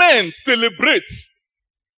what men celebrate,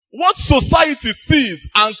 what society sees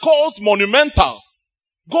and calls monumental,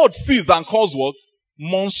 God sees and calls what?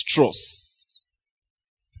 Monstrous.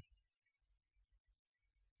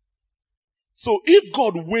 So if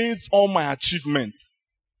God weighs all my achievements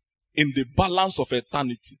in the balance of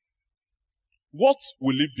eternity, what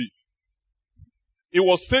will it be? It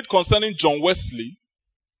was said concerning John Wesley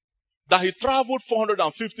that he traveled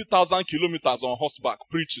 450,000 kilometers on horseback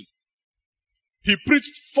preaching. He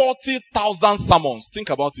preached 40,000 sermons. Think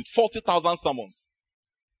about it, 40,000 sermons.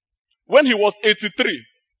 When he was 83,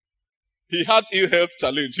 he had a health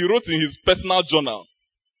challenge. He wrote in his personal journal.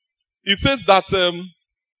 He says that,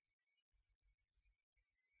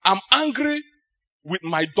 I'm angry with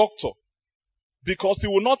my doctor because he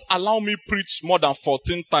will not allow me preach more than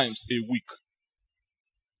 14 times a week.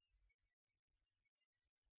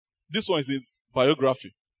 This one is his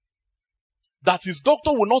biography. That his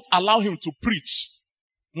doctor will not allow him to preach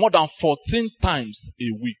more than 14 times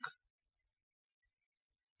a week.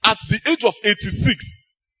 At the age of 86,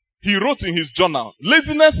 he wrote in his journal,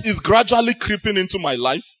 laziness is gradually creeping into my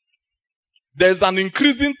life. There's an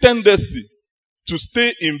increasing tendency to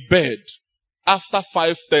stay in bed after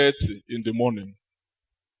 5:30 in the morning.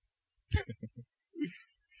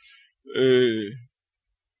 The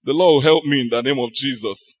Lord will help me in the name of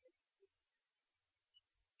Jesus.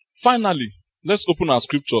 Finally, let's open our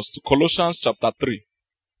scriptures to Colossians chapter 3,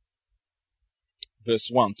 verse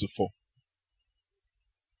 1 to 4.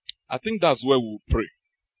 I think that's where we'll pray.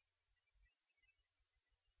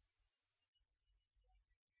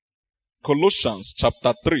 Colossians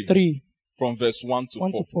chapter 3. From verse 1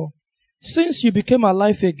 to 4. Since you became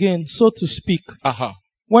alive again, so to speak,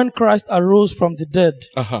 when Christ arose from the dead,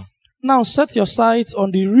 now set your sights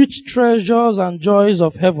on the rich treasures and joys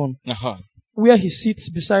of heaven, where he sits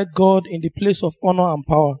beside God in the place of honor and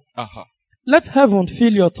power. Let heaven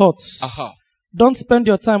fill your thoughts. Don't spend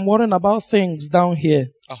your time worrying about things down here.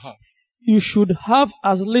 You should have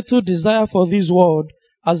as little desire for this world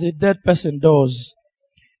as a dead person does.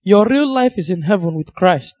 Your real life is in heaven with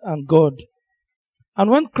Christ and God. And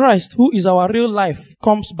when Christ, who is our real life,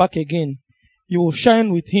 comes back again, you will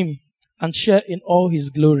shine with him and share in all his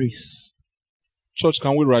glories. Church,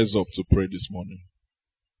 can we rise up to pray this morning?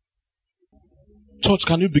 Church,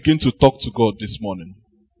 can you begin to talk to God this morning?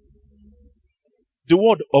 The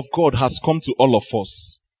word of God has come to all of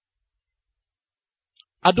us.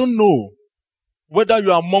 I don't know whether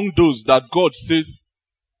you are among those that God says,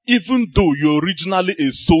 even though you're originally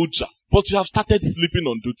a soldier, but you have started sleeping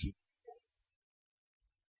on duty.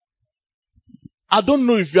 I don't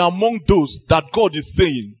know if you are among those that God is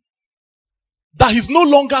saying that he's no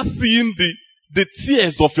longer seeing the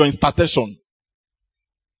tears of your institution.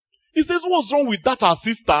 He says, what's wrong with that our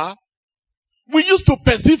sister? We used to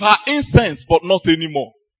perceive her incense, but not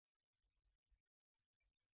anymore.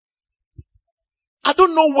 I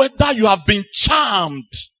don't know whether you have been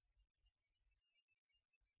charmed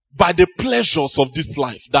by the pleasures of this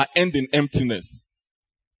life that end in emptiness.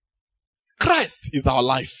 Christ is our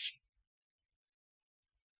life.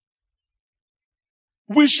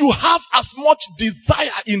 We should have as much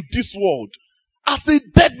desire in this world as a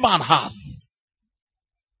dead man has.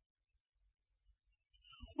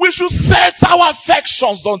 We should set our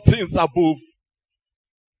affections on things above.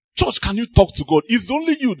 Church, can you talk to God? It's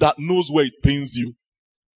only you that knows where it pains you.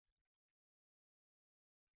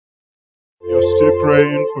 You're still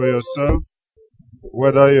praying for yourself,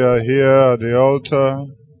 whether you are here at the altar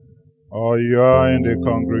or you are in the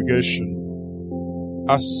congregation,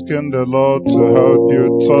 asking the Lord to help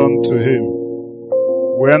you turn to Him.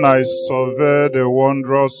 When I survey the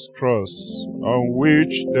wondrous cross on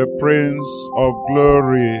which the Prince of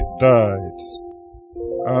Glory died,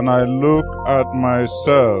 and I look at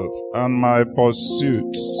myself and my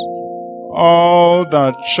pursuits, all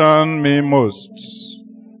that charm me most,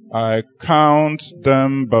 I count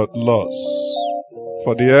them but loss,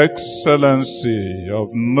 for the excellency of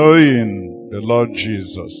knowing the Lord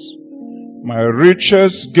Jesus. My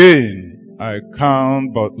richest gain I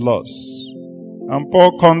count but loss, and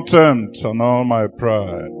pour contempt on all my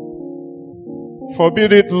pride.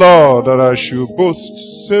 Forbid it, Lord, that I should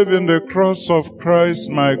boast, save in the cross of Christ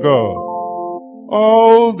my God.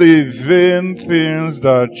 All the vain things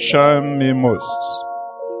that charm me most,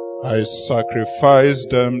 I sacrifice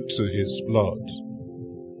them to His blood.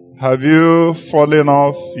 Have you fallen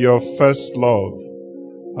off your first love?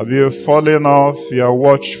 Have you fallen off your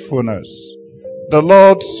watchfulness? The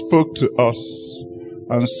Lord spoke to us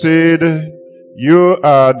and said, you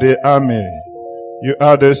are the army. You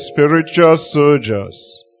are the spiritual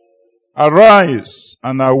soldiers. Arise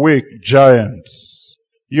and awake, giants.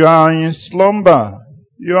 You are in slumber.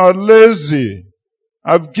 You are lazy.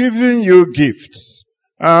 I've given you gifts.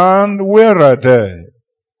 And where are they?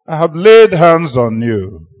 I have laid hands on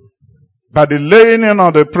you. By the laying in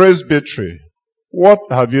of the presbytery, what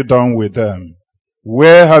have you done with them?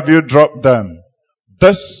 Where have you dropped them?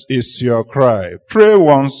 This is your cry. Pray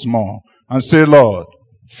once more and say, Lord,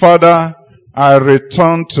 Father, I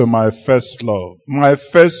return to my first love, my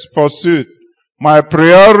first pursuit. My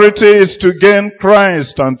priority is to gain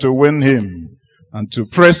Christ and to win Him and to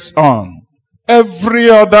press on. Every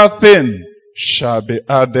other thing shall be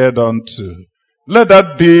added unto. Let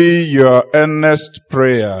that be your earnest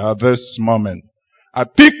prayer at this moment. I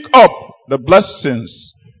pick up the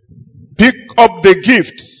blessings, pick up the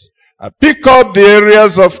gifts, I pick up the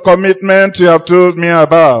areas of commitment you have told me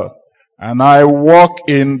about, and I walk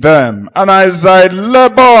in them. And as I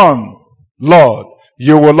labor on, Lord,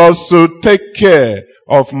 you will also take care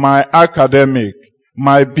of my academic,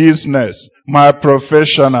 my business, my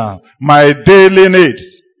professional, my daily needs.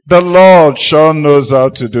 The Lord sure knows how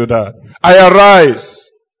to do that. I arise,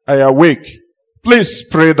 I awake. Please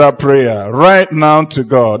pray that prayer right now to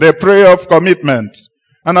God, a prayer of commitment.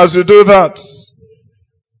 And as you do that,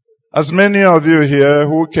 as many of you here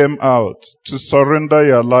who came out to surrender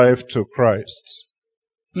your life to Christ,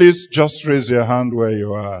 please just raise your hand where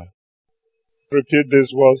you are. Repeat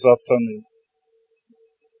these words after me.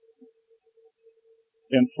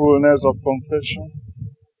 In fullness of confession,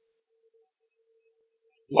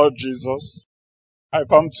 Lord Jesus, I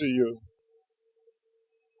come to you.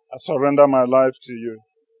 I surrender my life to you.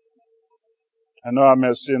 I know I'm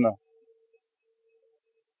a sinner.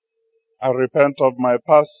 I repent of my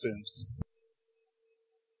past sins.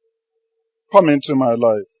 Come into my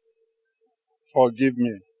life. Forgive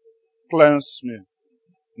me. Cleanse me.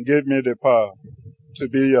 Give me the power to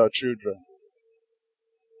be your children.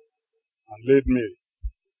 And lead me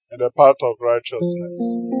in the path of righteousness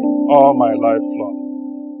all my life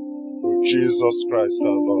long. Through Jesus Christ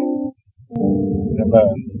our Lord.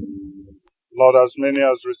 Amen. Lord, as many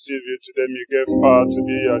as receive you today, you gave power to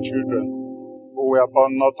be your children, who were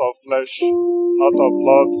born not of flesh, not of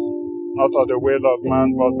blood, not of the will of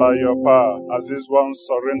man, but by your power, as these ones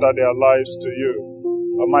surrender their lives to you.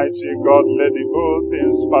 Almighty God, let the old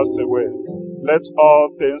things pass away. Let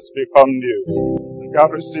all things become new.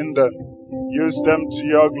 Garrison them. Use them to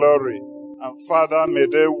your glory. And Father, may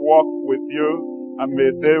they walk with you, and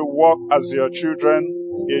may they walk as your children,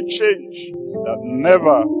 a change that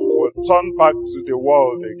never will turn back to the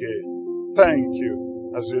world again. Thank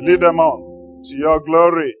you as you lead them on to your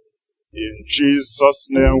glory. In Jesus'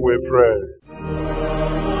 name we pray.